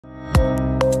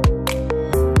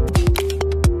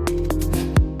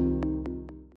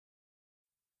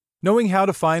Knowing how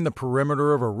to find the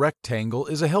perimeter of a rectangle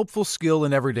is a helpful skill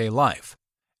in everyday life.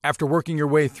 After working your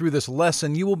way through this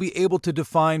lesson, you will be able to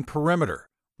define perimeter,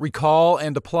 recall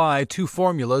and apply two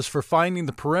formulas for finding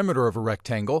the perimeter of a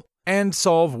rectangle, and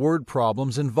solve word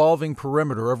problems involving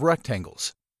perimeter of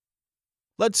rectangles.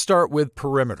 Let's start with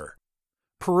perimeter.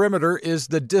 Perimeter is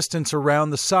the distance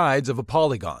around the sides of a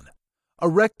polygon. A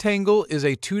rectangle is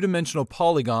a two-dimensional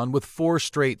polygon with four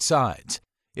straight sides.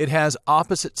 It has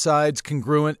opposite sides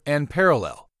congruent and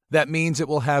parallel. That means it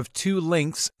will have two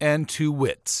lengths and two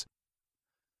widths.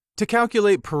 To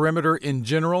calculate perimeter in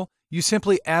general, you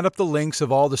simply add up the lengths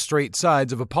of all the straight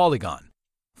sides of a polygon.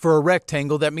 For a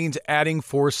rectangle, that means adding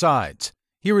four sides.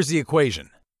 Here is the equation.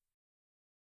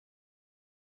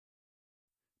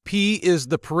 P is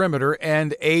the perimeter,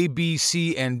 and A, B,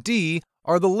 C, and D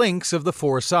are the lengths of the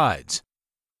four sides.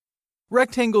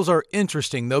 Rectangles are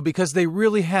interesting, though, because they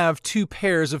really have two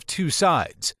pairs of two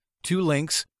sides, two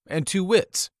lengths, and two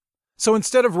widths. So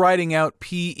instead of writing out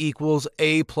P equals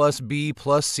A plus B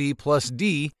plus C plus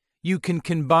D, you can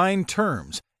combine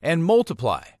terms and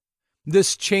multiply.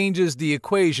 This changes the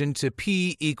equation to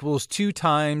P equals 2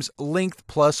 times length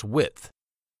plus width.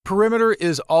 Perimeter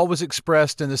is always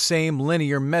expressed in the same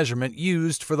linear measurement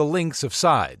used for the lengths of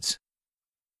sides.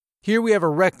 Here we have a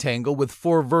rectangle with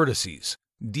four vertices,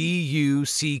 DU,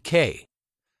 CK.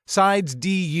 Sides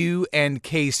DU and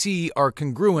KC are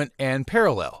congruent and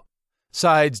parallel.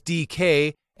 Sides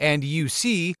DK and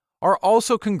UC are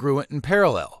also congruent and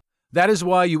parallel. That is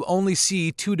why you only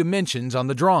see two dimensions on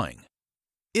the drawing.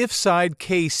 If side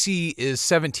KC is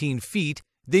 17 feet,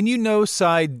 then you know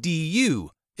side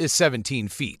DU is 17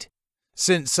 feet.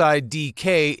 Since side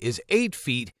DK is 8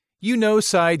 feet, you know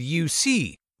side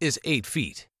UC is 8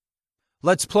 feet.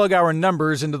 Let's plug our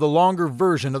numbers into the longer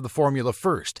version of the formula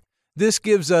first. This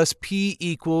gives us P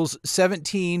equals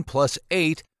 17 plus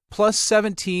 8 plus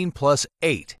 17 plus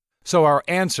 8. So our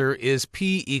answer is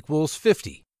P equals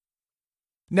 50.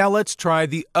 Now let's try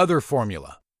the other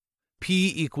formula.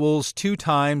 P equals 2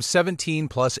 times 17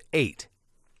 plus 8.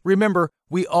 Remember,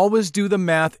 we always do the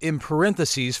math in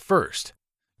parentheses first.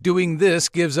 Doing this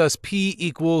gives us P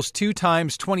equals 2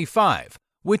 times 25,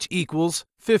 which equals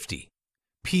 50.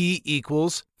 P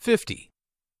equals 50.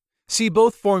 See,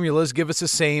 both formulas give us the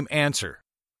same answer.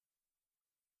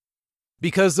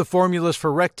 Because the formulas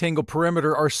for rectangle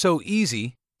perimeter are so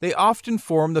easy, they often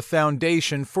form the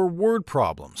foundation for word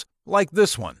problems, like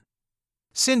this one.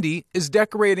 Cindy is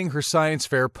decorating her science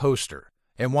fair poster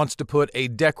and wants to put a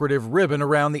decorative ribbon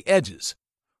around the edges.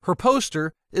 Her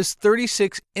poster is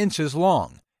 36 inches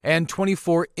long and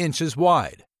 24 inches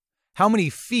wide. How many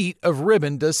feet of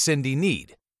ribbon does Cindy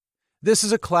need? This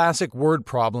is a classic word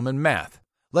problem in math.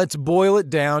 Let's boil it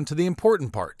down to the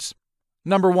important parts.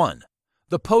 Number 1.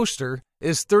 The poster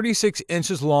is 36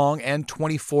 inches long and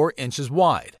 24 inches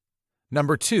wide.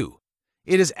 Number 2.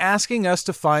 It is asking us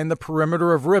to find the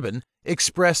perimeter of ribbon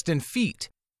expressed in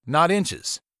feet, not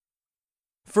inches.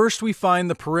 First, we find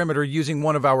the perimeter using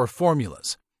one of our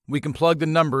formulas. We can plug the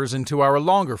numbers into our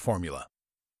longer formula.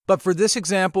 But for this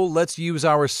example, let's use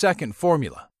our second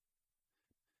formula.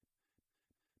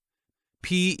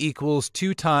 P equals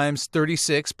 2 times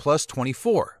 36 plus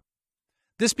 24.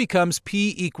 This becomes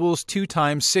P equals 2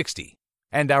 times 60,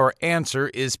 and our answer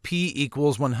is P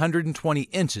equals 120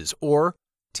 inches, or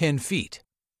 10 feet.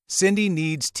 Cindy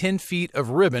needs 10 feet of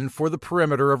ribbon for the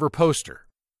perimeter of her poster.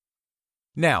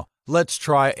 Now, let's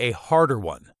try a harder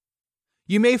one.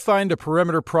 You may find a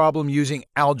perimeter problem using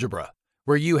algebra,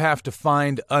 where you have to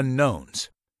find unknowns.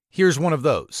 Here's one of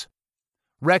those.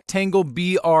 Rectangle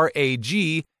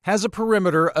BRAG has a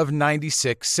perimeter of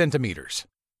 96 centimeters.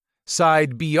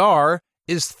 Side BR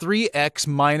is 3x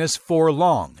minus 4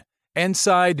 long, and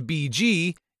side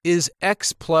BG is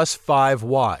x plus 5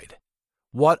 wide.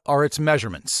 What are its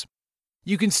measurements?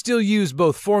 You can still use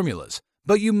both formulas,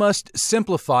 but you must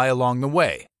simplify along the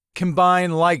way.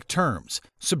 Combine like terms,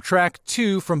 subtract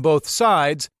 2 from both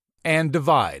sides, and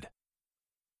divide.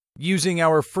 Using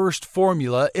our first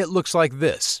formula, it looks like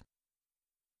this.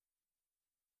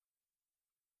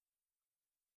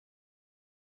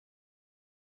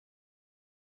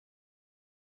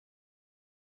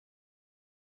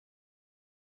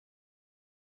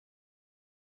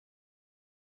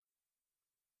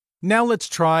 Now let's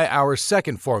try our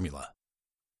second formula.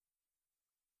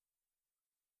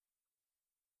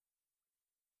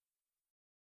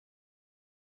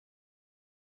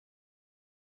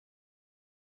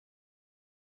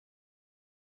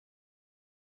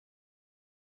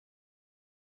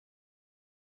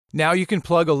 Now you can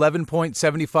plug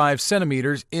 11.75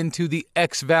 centimeters into the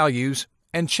x values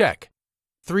and check.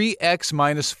 3x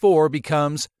minus 4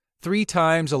 becomes 3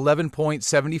 times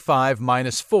 11.75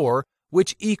 minus 4,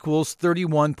 which equals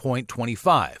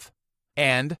 31.25.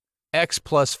 And x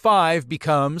plus 5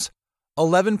 becomes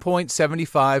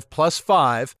 11.75 plus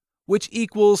 5, which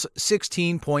equals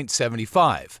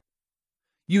 16.75.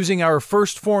 Using our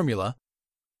first formula,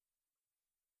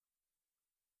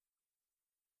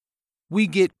 we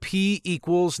get P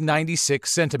equals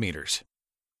 96 centimeters.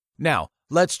 Now,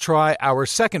 let's try our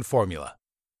second formula.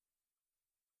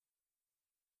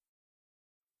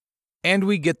 And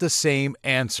we get the same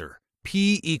answer.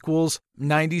 P equals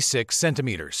 96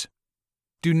 centimeters.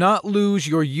 Do not lose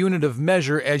your unit of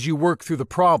measure as you work through the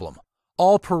problem.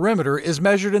 All perimeter is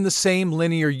measured in the same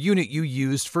linear unit you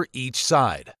used for each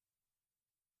side.